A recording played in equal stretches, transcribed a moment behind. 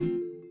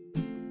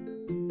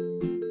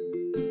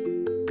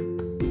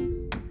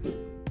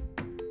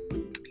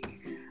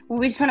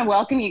We just want to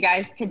welcome you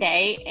guys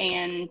today,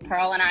 and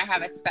Pearl and I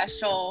have a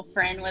special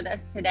friend with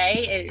us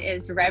today. It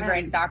is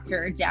Reverend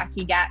Dr.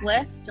 Jackie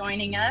Gatliff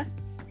joining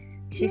us.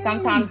 She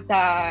sometimes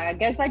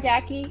goes by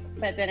Jackie,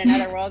 but then in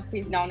other worlds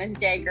she's known as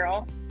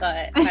J-Girl.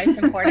 But most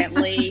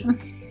importantly,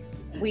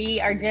 we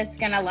are just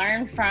going to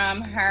learn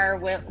from her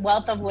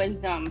wealth of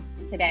wisdom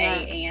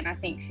today, and I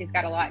think she's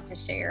got a lot to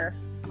share.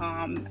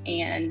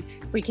 And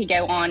we could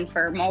go on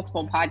for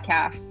multiple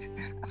podcasts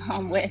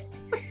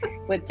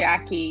with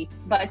Jackie,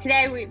 but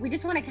today we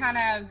just want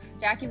to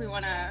Jackie, we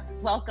want to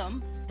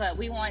welcome, but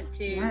we want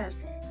to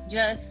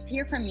just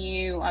hear from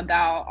you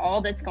about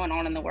all that's going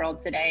on in the world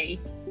today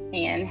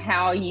and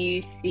how you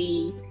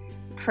see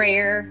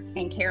prayer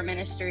and care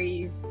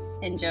ministries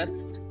and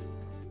just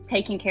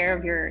taking care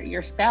of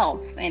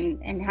yourself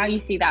and how you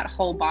see that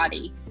whole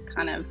body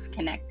kind of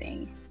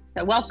connecting.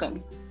 So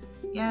welcome.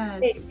 Yes.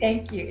 Hey,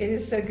 thank you. It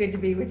is so good to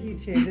be with you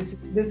too.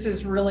 This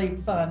is really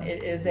fun.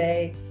 It is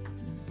a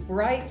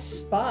bright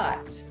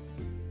spot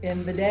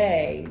in the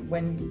day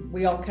when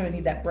we all kind of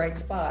need that bright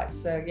spot.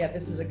 So yeah,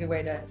 this is a good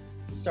way to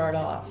start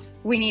off.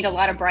 We need a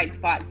lot of bright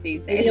spots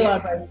these days. We need a lot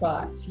of bright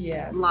spots.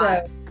 Yeah.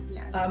 Lots.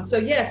 So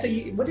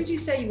what did you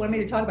say? You wanted me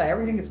to talk about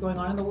everything that's going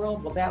on in the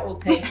world? Well, that will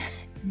take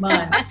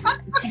months.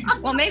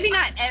 Well, maybe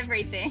not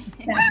everything.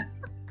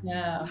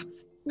 No,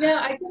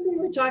 I think we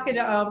were talking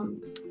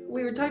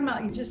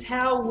about just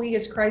how we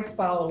as Christ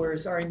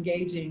followers are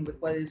engaging with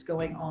what is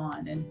going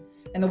on and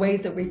the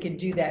ways that we can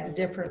do that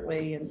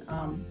differently. And,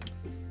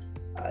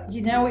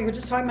 we were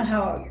just talking about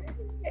how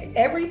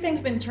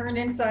everything's been turned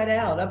inside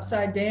out,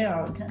 upside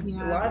down.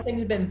 A lot of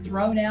things have been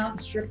thrown out and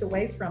stripped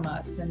away from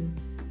us. And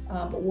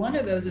one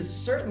of those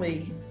is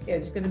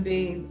going to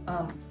be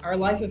our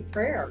life of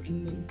prayer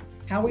and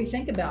how we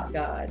think about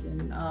God.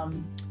 And,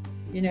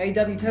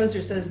 A.W.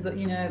 Tozer says that,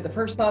 the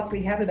first thoughts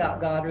we have about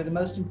God are the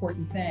most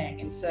important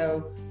thing. And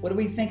so what are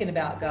we thinking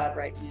about God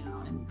right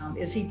now? And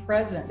is he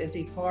present? Is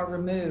he far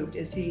removed?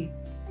 Is he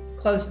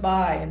close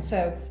by? And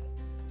so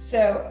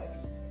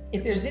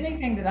if there's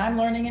anything that I'm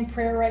learning in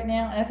prayer right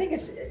now, and I think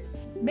it's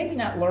maybe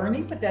not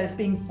learning, but that is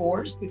being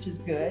forced, which is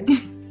good.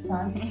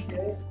 Sometimes it's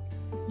good.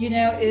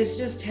 Is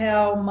just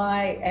how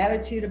my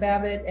attitude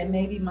about it and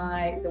maybe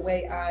the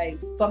way I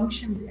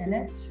functioned in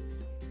it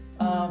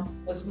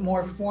was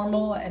more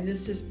formal, and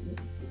this has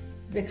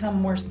become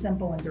more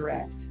simple and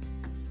direct.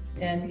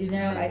 And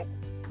I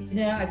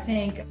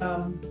think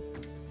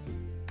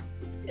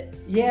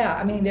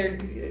there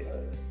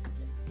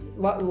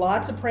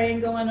lots of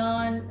praying going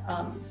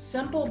on,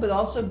 simple but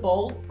also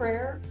bold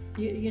prayer.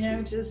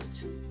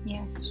 Jesus,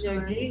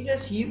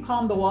 you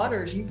calm the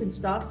waters, you can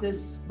stop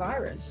this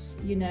virus,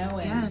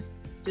 and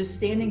just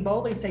standing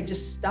boldly and say,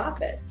 just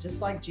stop it,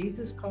 just like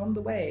Jesus calmed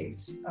the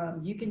waves.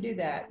 You can do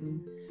that,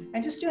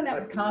 and just doing that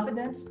with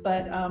confidence.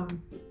 But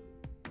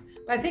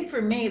I think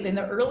for me, in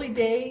the early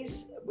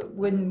days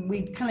when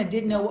we kind of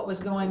didn't know what was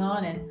going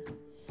on,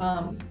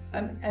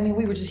 and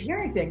we were just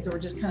hearing things that were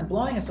just kind of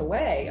blowing us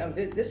away.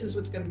 This is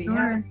what's going to be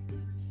happening.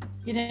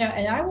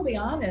 And I will be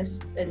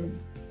honest and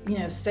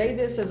say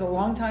this as a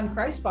longtime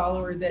Christ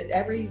follower, that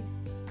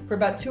for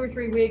about 2 or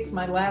 3 weeks,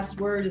 my last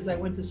word as I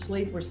went to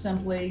sleep were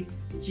simply,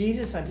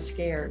 Jesus, I'm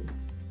scared.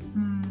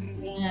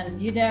 And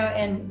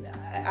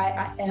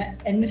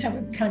and then I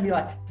would kind of be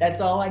like, that's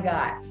all I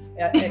got.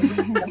 I'm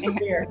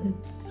scared.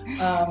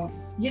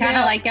 Kind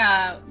of like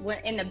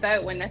in the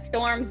boat when the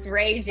storm's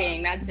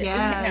raging. That's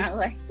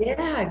just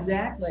yeah,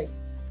 exactly.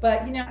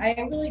 But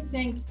I really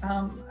think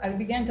I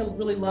began to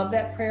really love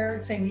that prayer,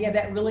 saying,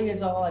 that really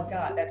is all I've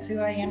got. That's who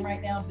I am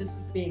right now. This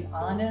is being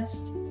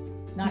honest,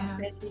 not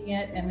faking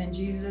it. And then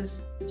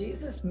Jesus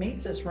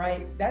meets us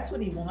right. That's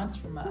what he wants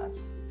from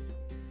us.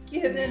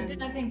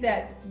 Then I think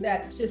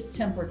that just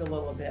tempered a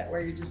little bit,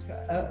 where you're just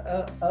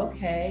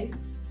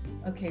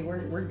okay,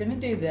 we're going to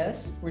do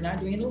this. We're not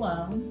doing it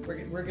alone.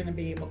 We're going to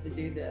be able to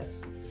do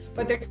this.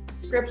 But there's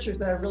scriptures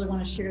that I really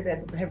want to share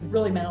that have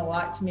really meant a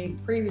lot to me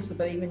previously,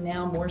 but even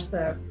now more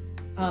so.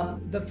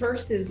 The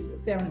first is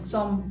found in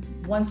Psalm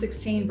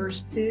 116,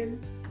 verse 2.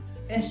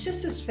 And it's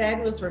just this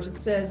fabulous verse. It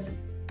says,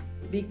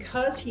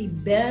 because he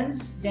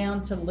bends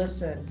down to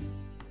listen,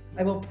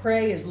 I will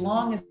pray as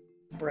long as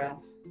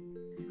breath.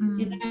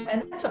 And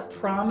that's a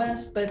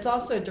promise, but it's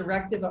also a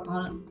directive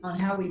on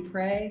how we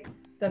pray.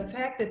 The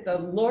fact that the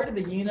Lord of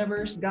the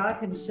universe, God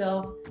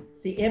himself,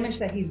 the image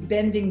that he's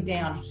bending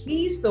down,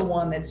 he's the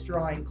one that's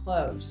drawing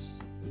close.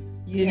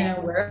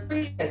 Wherever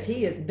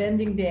he is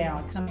bending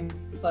down, coming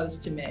close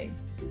to me.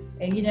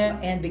 And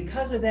and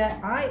because of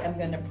that, I am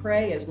going to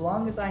pray as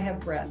long as I have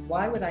breath.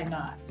 Why would I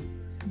not?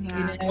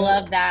 I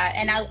love that.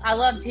 And I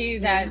love too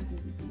that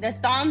the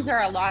Psalms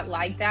are a lot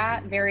like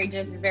that,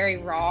 very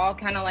raw,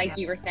 kind of like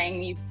you were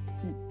saying,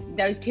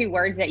 those 2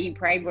 words that you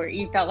prayed where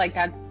you felt like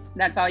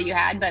that's all you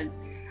had, but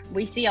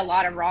we see a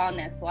lot of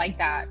rawness like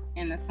that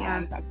in the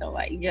Psalms. I feel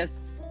like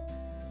just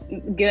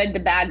good,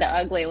 the bad, the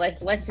ugly.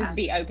 Let's just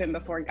be open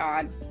before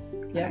God.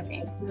 Yeah,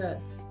 that's it.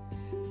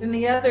 And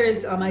the other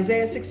is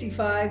Isaiah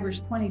 65, verse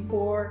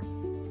 24.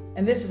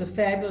 And this is a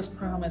fabulous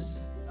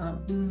promise.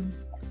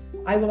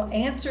 I will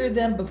answer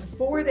them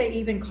before they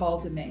even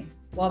call to me.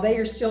 While they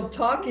are still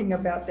talking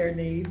about their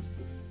needs,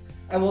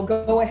 I will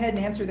go ahead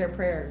and answer their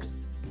prayers.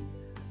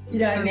 You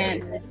know,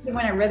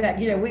 when I read that,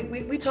 you know,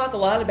 we talk a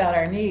lot about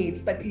our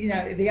needs, but you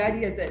know, the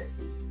idea is that,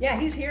 yeah,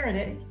 he's hearing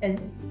it. And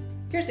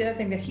here's the other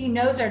thing, that he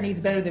knows our needs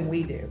better than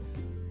we do.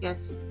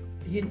 Yes.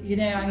 You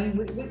know, I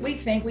mean, we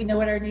think we know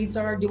what our needs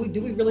are. Do we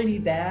really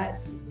need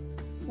that?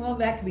 Well,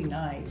 that could be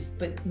nice,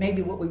 but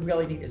maybe what we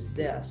really need is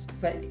this.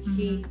 But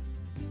he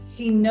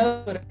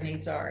knows what our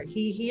needs are.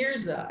 He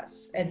hears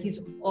us, and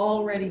he's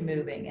already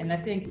moving. And I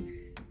think,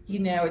 you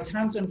know, at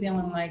times when I'm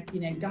feeling like, you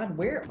know, God,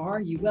 where are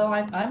you? Well,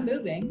 I'm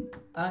moving.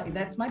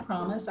 That's my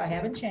promise. I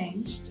haven't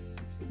changed.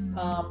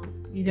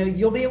 You know,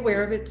 you'll be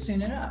aware of it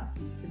soon enough.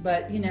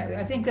 But, you know,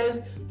 I think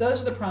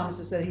those are the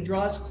promises, that he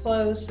draws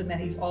close and that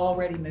he's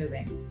already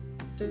moving.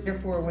 So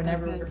therefore,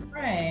 whenever we're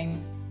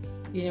praying,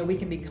 you know, we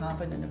can be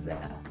confident of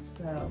that.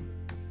 So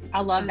I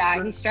love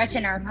that. He's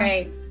stretching our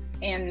faith,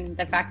 and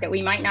the fact that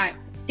we might not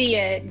see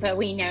it, but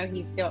we know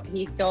he's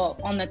still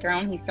on the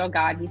throne. He's still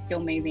God. He's still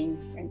moving.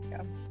 And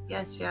so.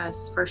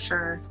 Yes, for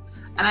sure.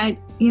 And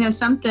you know,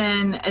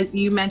 something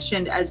you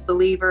mentioned as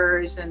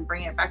believers, and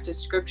bringing it back to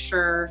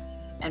scripture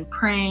and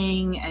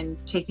praying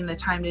and taking the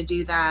time to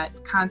do that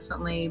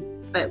constantly.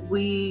 But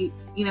we,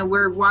 you know,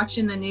 we're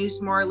watching the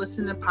news more,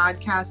 listening to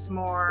podcasts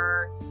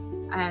more,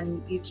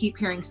 and you keep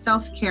hearing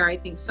self-care. I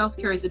think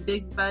self-care is a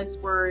big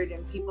buzzword,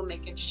 and people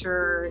making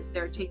sure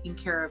they're taking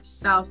care of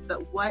self.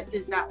 But what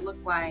does that look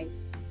like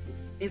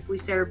if we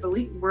say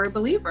we're a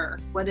believer?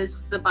 What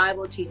does the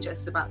Bible teach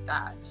us about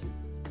that?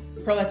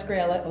 Pearl, that's great.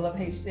 I love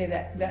how you say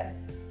that.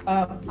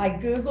 I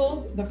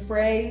Googled the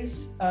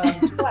phrase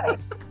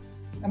twice.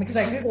 I mean, because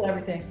I Google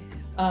everything.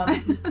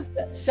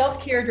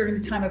 Self-care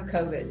during the time of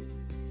COVID.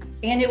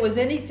 And it was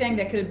anything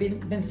that could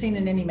have been seen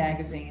in any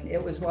magazine.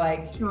 It was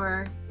like,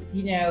 sure,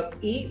 you know,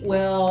 eat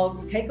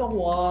well, take a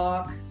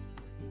walk,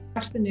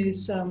 watch the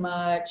news so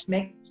much,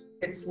 make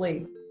it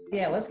sleep.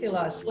 Yeah, let's get a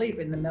lot of sleep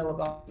in the middle of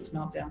all this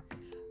meltdown.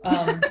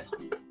 But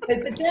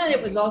then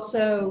it was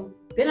also,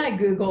 then I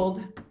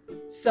Googled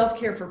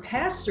self-care for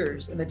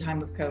pastors in the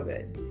time of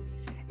COVID.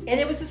 And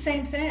it was the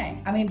same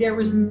thing. I mean, there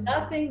was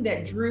nothing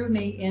that drew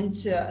me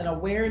into an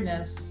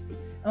awareness,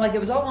 and like it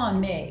was all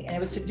on me, and it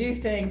was to do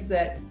things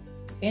that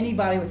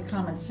anybody with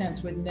common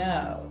sense would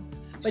know.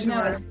 But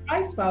now, as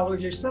Christ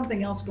followers, there's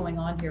something else going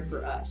on here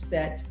for us,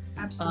 that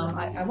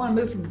I want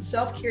to move from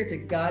self-care to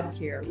God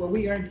care, where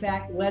we are in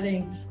fact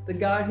letting the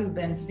God who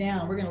bends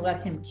down, we're going to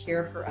let him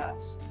care for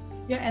us.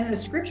 Yeah, and the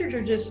scriptures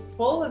are just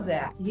full of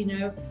that. You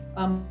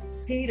know,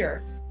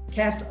 Peter,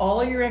 cast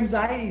all your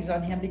anxieties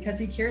on him because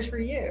he cares for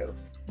you.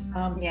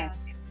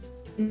 Yes.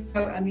 You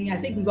know, I mean, I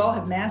think we all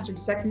have mastered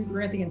 2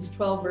 Corinthians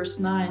 12, verse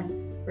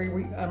 9, where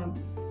we,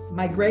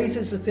 my grace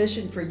is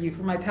sufficient for you,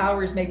 for my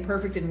power is made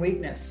perfect in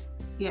weakness.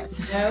 Yes.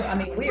 You know, I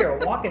mean, we are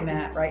walking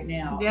that right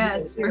now.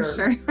 Yes, for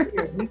sure. We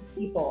are weak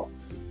people.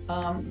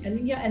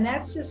 And yeah, and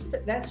that's just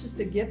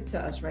a gift to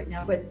us right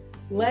now. But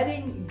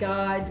letting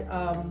God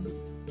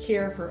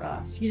care for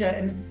us, you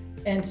know,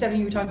 and Stephanie,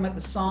 you were talking about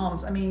the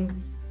Psalms. I mean,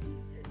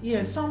 you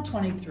know, Psalm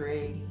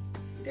 23,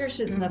 there's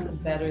just nothing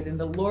better than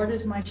the Lord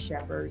is my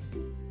shepherd,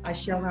 I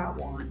shall not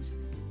want.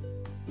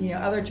 You know,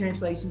 other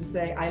translations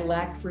say, I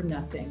lack for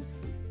nothing.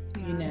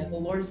 Yeah. You know, the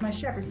Lord is my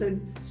shepherd.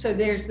 So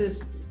there's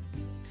this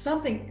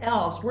something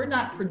else. We're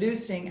not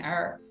producing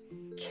our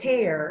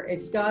care.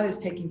 It's God is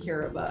taking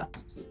care of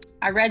us.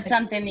 I read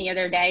something the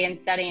other day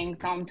in studying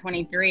Psalm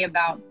 23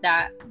 about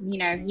that, you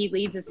know, he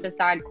leads us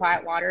beside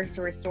quiet waters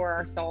to restore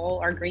our soul,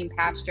 our green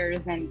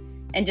pastures, and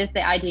just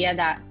the idea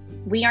that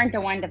we aren't the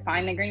one to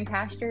find the green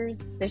pastures,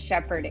 the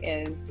shepherd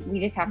is.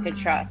 We just have to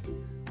trust.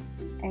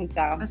 And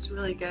so that's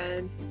really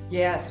good.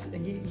 Yes,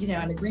 and you know,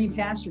 and a green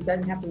pasture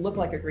doesn't have to look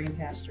like a green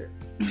pasture.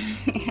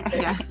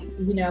 Yeah.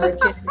 You know,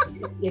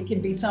 it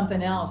can be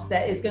something else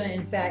that is going to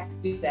in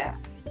fact do that.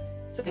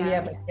 So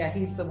yeah,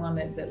 he's the one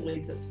that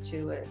leads us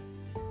to it.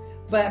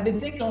 But I've been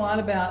thinking a lot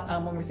about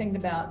when we're thinking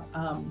about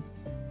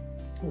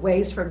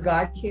ways for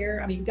God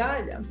care. I mean,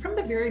 God, from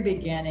the very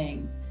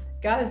beginning,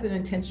 God has been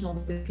intentional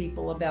with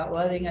people about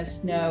letting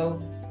us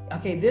know,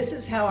 okay, this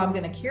is how I'm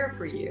going to care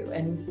for you.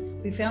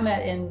 And we found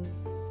that in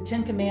the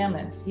 10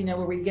 Commandments, you know,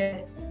 where we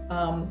get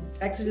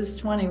Exodus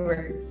 20,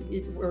 where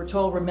we're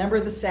told, remember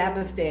the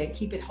Sabbath day and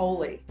keep it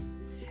holy.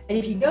 And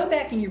if you go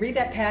back and you read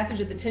that passage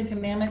of the 10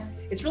 Commandments,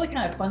 it's really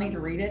kind of funny to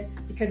read it,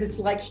 because it's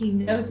like he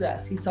knows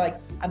us. He's like,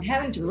 I'm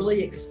having to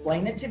really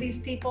explain it to these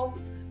people,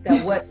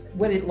 that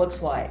what it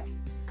looks like.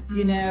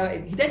 You know,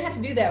 he doesn't have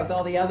to do that with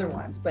all the other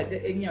ones, but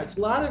you know, it's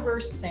a lot of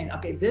verses saying,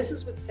 okay, this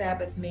is what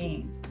Sabbath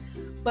means.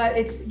 But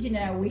it's, you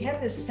know, we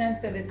have this sense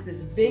that it's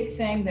this big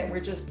thing that we're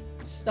just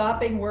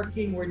stopping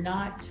working, we're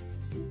not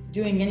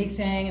doing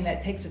anything, and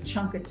that takes a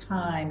chunk of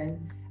time.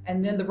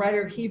 And then the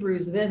writer of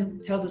Hebrews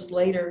then tells us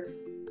later,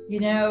 you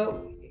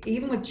know,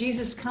 even with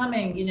Jesus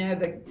coming, you know,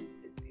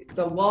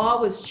 the law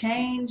was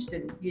changed,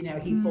 and you know,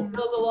 he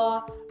fulfilled the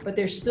law, but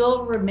there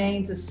still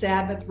remains a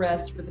Sabbath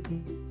rest for the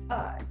people of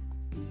God.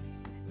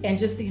 and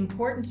just the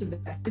importance of that.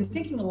 I've been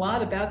thinking a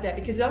lot about that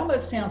because it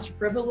almost sounds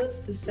frivolous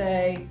to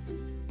say,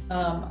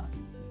 oh,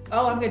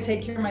 I'm going to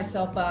take care of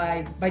myself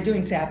by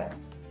doing Sabbath.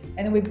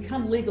 And then we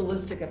become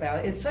legalistic about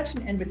it. It's such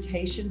an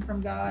invitation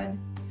from God,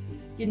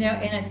 and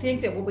I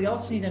think that what we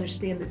also need to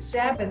understand that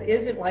Sabbath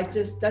isn't like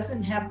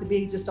doesn't have to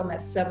be just on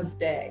that seventh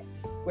day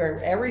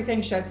where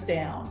everything shuts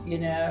down.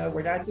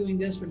 We're not doing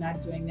this, we're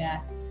not doing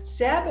that.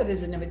 Sabbath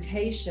is an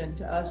invitation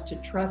to us to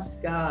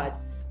trust God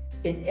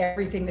in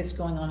everything that's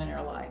going on in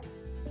our life.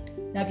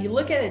 Now, if you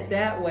look at it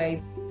that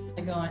way,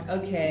 you're going,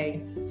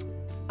 okay,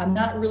 I'm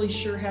not really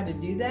sure how to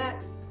do that,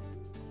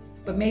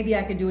 but maybe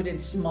I can do it in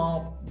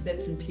small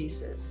bits and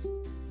pieces.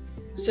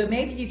 So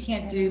maybe you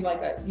can't do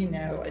like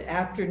an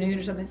afternoon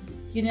or something.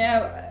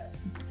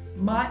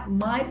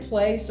 My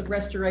place of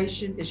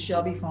restoration is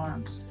Shelby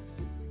Farms.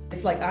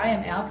 It's like I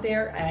am out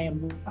there, I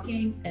am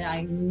walking, and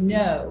I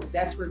know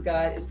that's where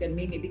God is going to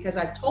meet me because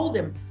I've told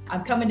him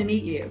I'm coming to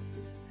meet you.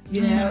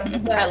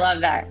 But, I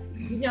love that.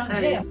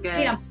 That is good.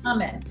 Hey, I'm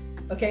coming.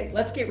 Okay,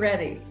 let's get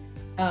ready.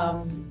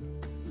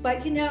 But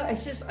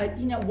it's just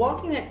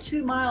walking that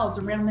 2 miles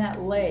around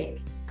that lake,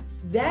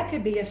 that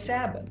could be a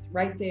Sabbath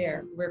right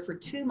there, where for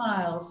 2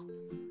 miles,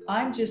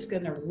 I'm just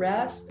going to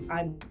rest,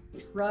 I'm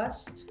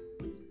trust,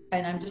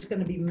 and I'm just going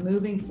to be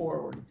moving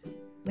forward.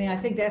 I mean, I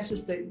think that's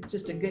just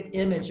a good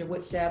image of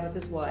what Sabbath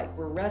is like.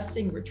 We're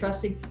resting, we're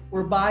trusting,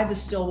 we're by the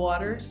still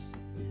waters.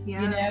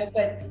 Yeah.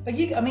 But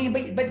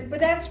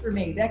that's for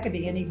me. That could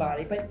be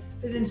anybody. But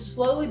then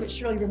slowly but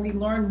surely, when we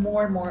learn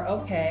more and more,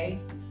 okay,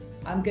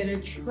 I'm going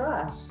to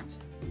trust.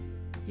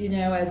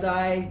 As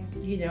I,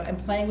 am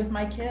playing with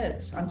my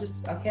kids. I'm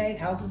just, okay,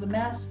 house is a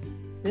mess.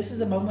 This is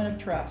a moment of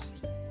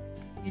trust,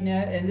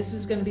 and this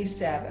is going to be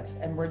Sabbath.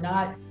 And we're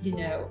not,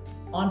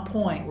 on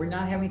point. We're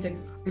not having to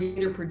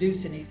create or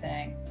produce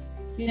anything,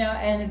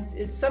 and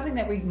it's something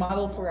that we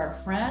model for our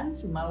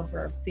friends, we model for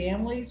our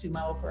families, we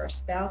model for our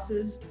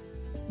spouses.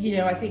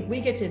 I think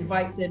we get to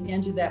invite them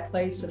into that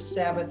place of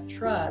Sabbath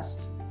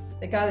trust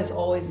that God is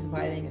always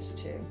inviting us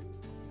to.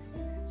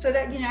 So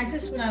that,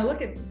 when I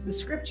look at the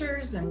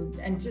scriptures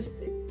and just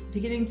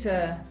beginning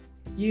to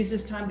use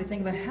this time to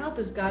think about how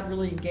does God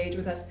really engage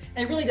with us,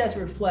 and it really does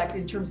reflect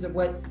in terms of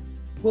what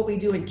we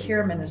do in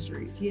care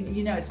ministries.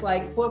 It's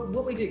like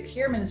what we do at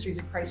care ministries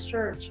at Christ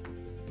Church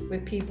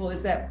with people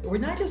is that we're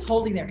not just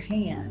holding their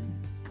hand,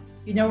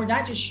 we're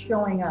not just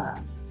showing up,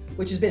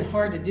 which has been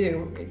hard to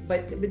do,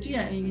 but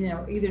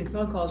either in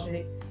phone calls or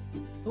anything.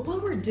 But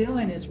what we're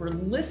doing is we're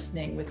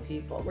listening with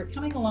people. We're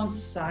coming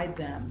alongside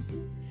them.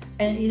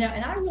 And,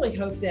 and I really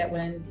hope that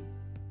when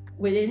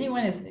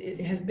anyone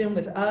has been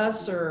with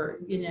us or,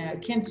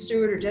 Ken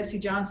Stewart or Jesse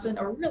Johnson,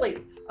 or really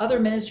other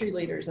ministry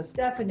leaders, a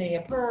Stephanie,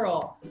 a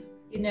Pearl,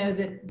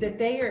 that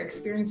they are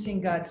experiencing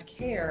God's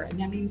care. And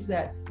that means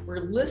that we're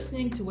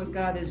listening to what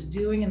God is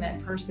doing in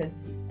that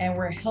person, and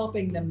we're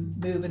helping them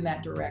move in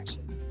that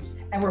direction.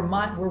 And we're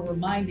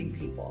reminding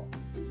people,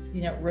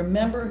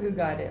 remember who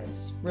God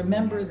is,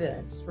 remember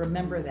this,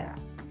 remember that.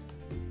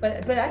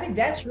 But I think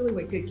that's really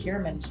what good care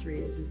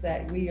ministry is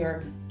that we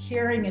are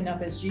caring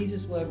enough as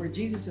Jesus would, where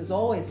Jesus is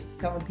always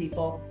telling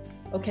people,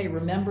 okay,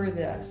 remember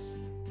this,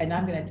 and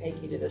I'm going to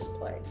take you to this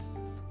place.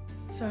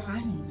 So I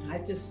don't know,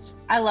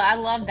 I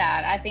love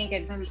that. I think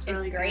it's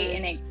really great.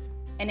 good.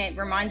 And it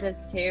reminds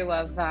us too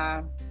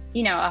of,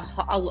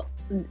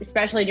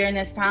 especially during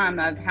this time,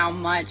 of how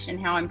much and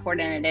how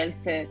important it is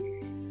to,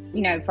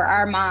 for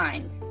our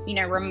mind,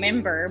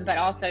 remember, but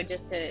also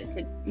just to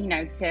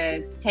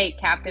take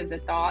captive the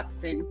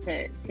thoughts and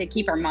to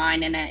keep our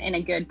mind in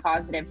a good,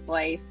 positive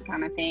place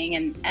kind of thing.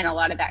 And a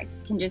lot of that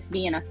can just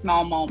be in a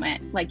small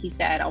moment, like you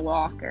said, a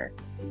walk, or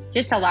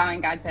just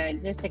allowing God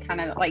to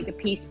kind of like the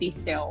peace be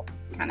still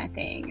kind of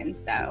thing.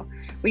 And so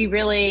we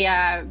really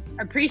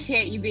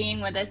appreciate you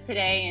being with us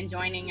today and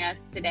joining us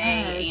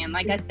today. Yes. And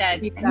like I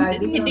said,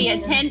 this could be a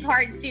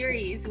 10-part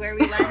series where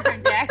we learn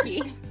from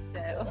Jackie.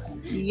 So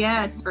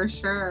yes, for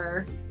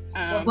sure.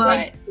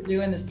 Thank you for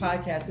doing this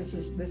podcast. This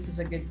is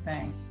a good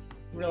thing.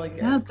 Really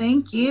good. No,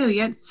 thank you.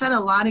 You said a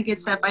lot of good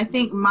stuff. I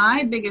think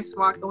my biggest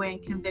walk away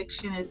and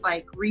conviction is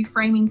like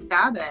reframing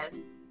Sabbath.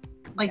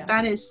 Like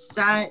that is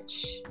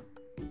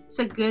it's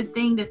a good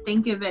thing to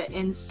think of it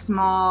in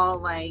small,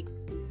 like,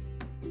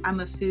 I'm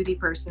a foodie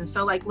person.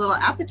 So like little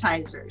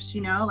appetizers,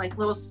 like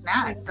little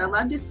snacks. I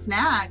love to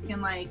snack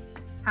and like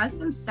have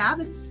some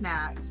Sabbath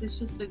snacks. It's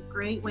just a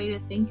great way to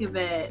think of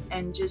it.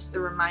 And just the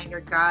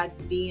reminder, God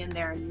being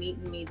there and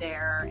meeting me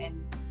there.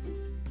 And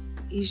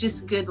he's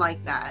just good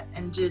like that.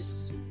 And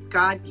just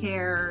God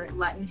care,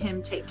 letting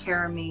him take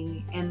care of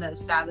me in those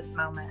Sabbath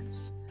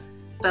moments.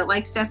 But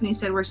like Stephanie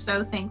said, we're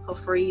so thankful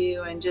for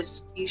you and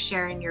just you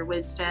sharing your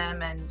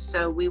wisdom. And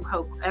so we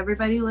hope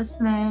everybody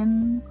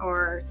listening,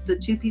 or the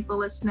 2 people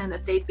listening,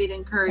 that they'd be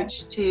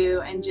encouraged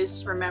to, and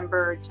just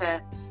remember to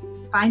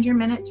find your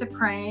minute to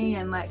pray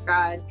and let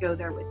God go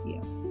there with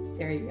you.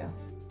 There you go.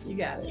 You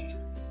got it.